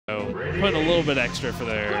putting a little bit extra for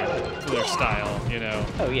their style, you know.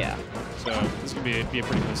 Oh yeah. So this could be a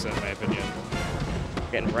pretty cool set in my opinion.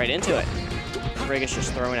 Getting right into it. Brig is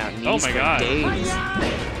just throwing out knees for days.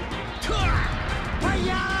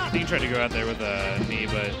 I think he tried to go out there with a knee,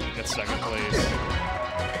 but got stuck in place.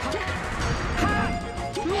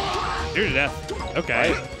 Here to death.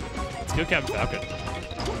 Okay. Let's go Captain Falcon.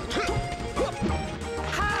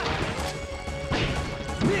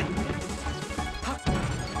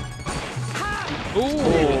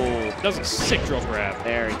 Ooh, that was a sick drill grab.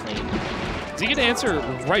 Very clean. Is he gonna answer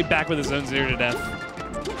right back with his own 0 to death?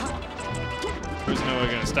 There's no way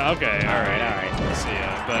gonna stop. Okay, all right. Let's see.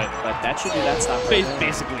 But that should do that stop. Right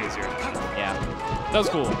basically a 0 to death. Yeah. That was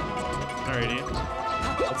cool. Alrighty.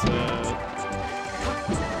 Let's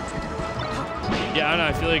yeah, I don't know.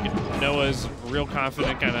 I feel like Noah's real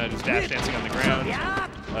confident, kind of just dash dancing on the ground.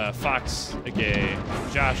 Fox, okay.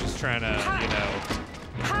 Josh is trying to, you know,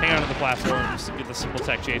 hang on to the platforms, get the simple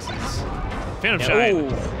tech chases. Phantom Shine. Ooh.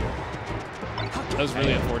 That was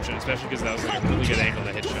really unfortunate, especially because that was like a really good angle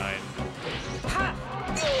to hit Shine.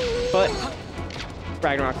 But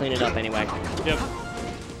Ragnarock cleaned it up anyway. Yep.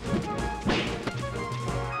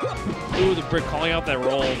 Ooh, the Brig calling out that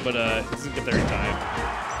roll, but doesn't get there in time.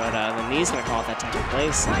 But the knee's gonna call it that tech in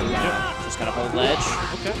place. And, just gotta hold ledge.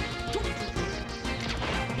 Okay.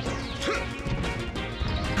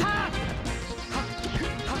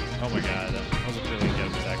 Oh my god, that was a really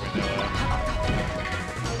good attack by Noah.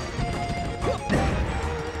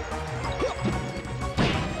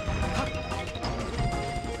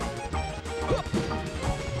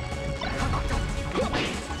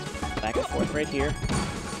 Back and forth right here.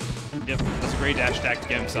 Yep, that's a great dash attack to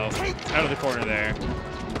get himself out of the corner there.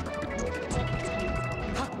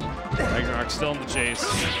 Ragnarok still in the chase.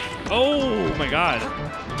 Oh my god.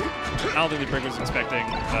 I don't think the Brig was expecting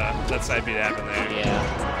that side B to happen there.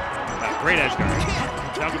 Yeah. Great edge guard.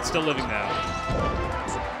 Falcon's still living now.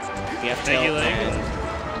 Thank you, leg.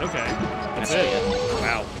 Okay. That's it.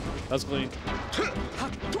 Wow. That was clean.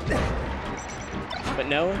 But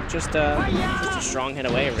no, just a strong hit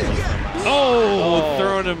away really from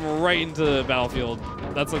throwing him right into the battlefield.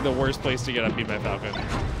 That's like the worst place to get up beat by Falcon.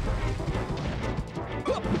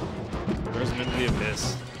 Throws him into the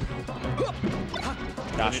abyss.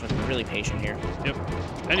 Josh was really patient here. Yep.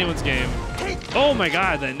 Anyone's game. Oh my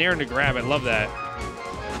god, that nair to grab. I love that.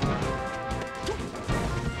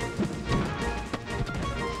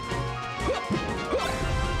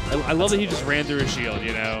 I love that he just ran through his shield,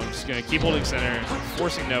 you know. Just going to keep holding center,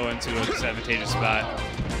 forcing Noah into a disadvantageous spot.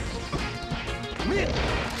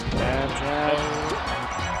 Jab.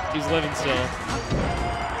 He's living still.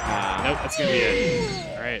 Nope, that's going to be it.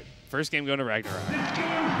 All right, first game going to Ragnarok.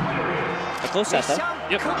 A close set, though.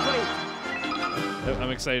 Yep.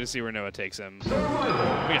 I'm excited to see where Noah takes him. We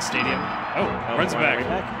got Stadium. Oh, runs back.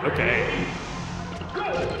 Right okay.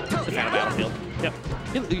 The kind of battlefield. Yep.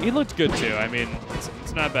 He looked good too. I mean,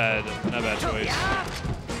 it's not bad. Not bad choice.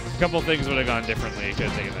 A couple of things would have gone differently. He could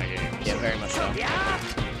have taken that game. Yeah, very much so.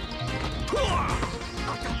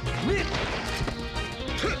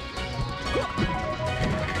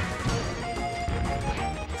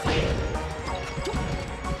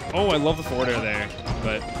 Oh, I love the forward air there,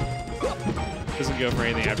 but doesn't go for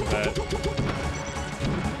anything after that.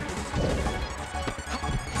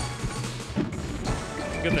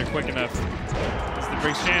 Get there quick enough. It's the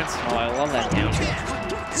Brig's chance. Oh, I love that down.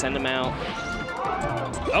 Send him out.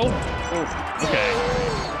 Oh. Okay.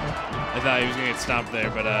 I thought he was going to get stomped there,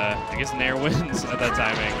 but I guess Nair wins at that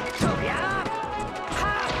timing.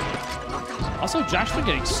 Also, Josh's been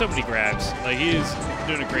getting so many grabs. Like, he's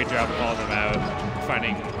doing a great job of calling them out,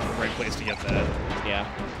 finding the right place to get that. Yeah.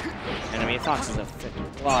 And I mean, Fox is a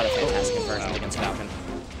lot of fantastic conversions against Falcon.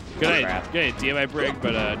 Good idea by Brig,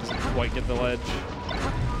 but doesn't quite get the ledge.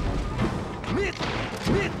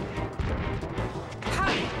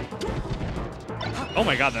 Oh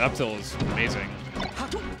my god, that up tilt is amazing.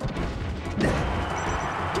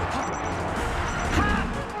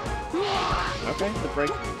 Okay, the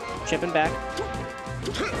Brig chipping back.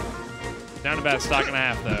 Down about a stock and a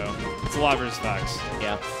half, though. It's a lot versus Fox.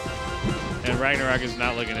 Yeah. And Ragnarok is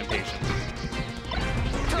not looking impatient.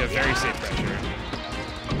 He's got very safe pressure.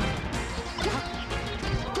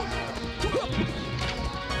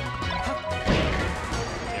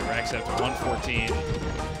 Yeah, racks up to 114.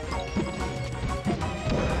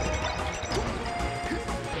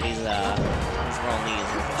 These roll knees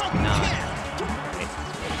are just not.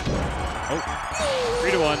 Oh,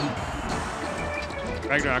 3-1.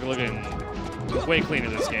 Ragnarok looking way cleaner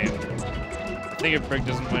this game. I think if Brig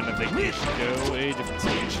doesn't win, I think he should go a different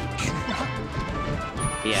stage.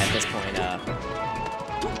 Yeah, at this point,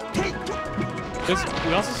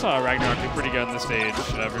 We also saw Ragnarok do pretty good on the stage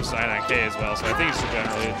versus I9K as well, so I think he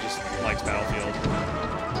generally just likes Battlefield.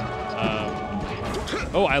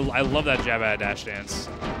 Oh, I love that jab out of dash dance.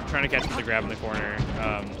 Trying to catch him with the grab in the corner.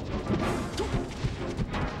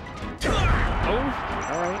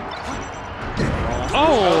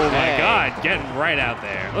 Oh my God, getting right out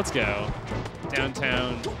there. Let's go.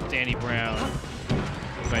 Downtown Danny Brown,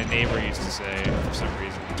 my neighbor used to say for some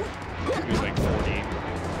reason. He was like 40.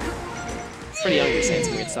 Pretty young to say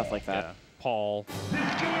some weird stuff like that. Yeah. Paul. I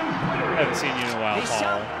haven't seen you in a while,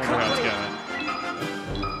 Paul. Wonder how it's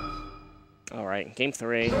going. All right, game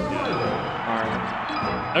 3. Arm.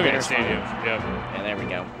 Okay, stadium. Yep. Yeah, there we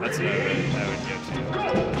go. That's what I would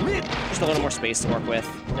get to. Just a little more space to work with.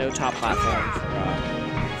 No top platform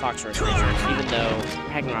for Fox versus Ranger, even though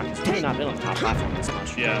Ragnarok has really not been on the top platform this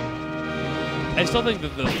much. Yeah. I still think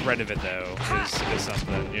that the threat of it, though, is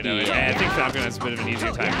something, you know. Yeah. And I think Falcon has a bit of an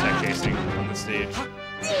easier time tech chasing on the stage.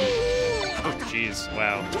 Oh, jeez.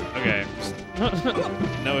 Wow. Okay.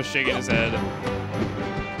 Noah's shaking his head.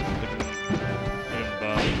 Looking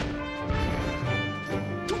bummed.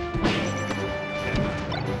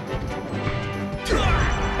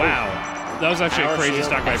 Wow. That was actually a crazy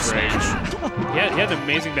stock by Brig. He had an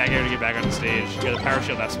amazing back air to get back on the stage. He got a power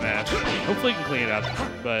shield that smash. Hopefully he can clean it up,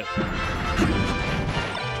 but...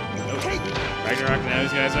 Ragnarok now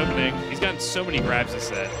he's got his opening. He's gotten so many grabs this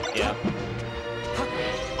set. Yeah.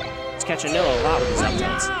 He's catching Noah a lot with his up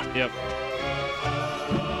tilts. Yep.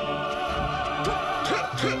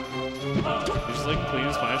 He's just like clean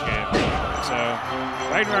his splash game. So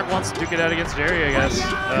Ragnarok wants to duke it out against Jerry, I guess.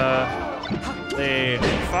 They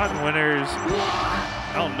fought in winners.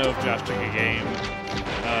 I don't know if Josh took a game.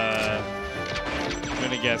 I'm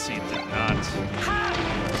gonna guess he did not.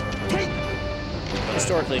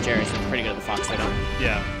 Historically, Jerry's been pretty good at the Fox lineup.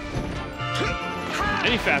 Yeah.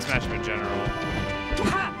 Any fast matchup in general,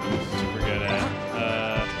 super good at.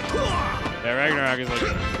 Yeah, Ragnarok is like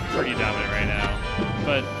pretty dominant right now.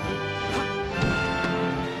 But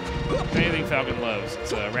if anything Falcon loves,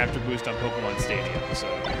 it's a Raptor boost on Pokemon Stadium. So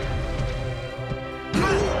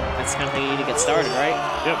that's kind of thing you need to get started, right?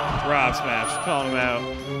 Yep. Rob smash, calling him out.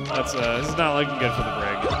 That's this is not looking good for the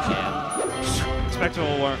Brig. Yeah. Spectral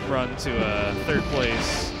will run to 3rd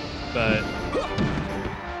place, but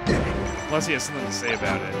unless he has something to say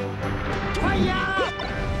about it.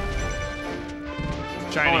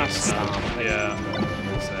 Chinese stomp. Yeah.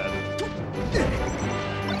 Sad.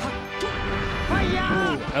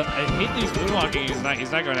 Ooh, I hate these moonwalking.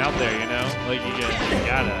 He's not going out there, you know? Like you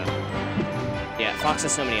gotta. Yeah, Fox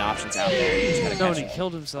has so many options out there. You just gotta catch he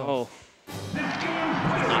killed himself. Oh.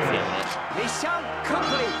 Not feeling it. Mission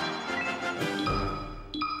complete.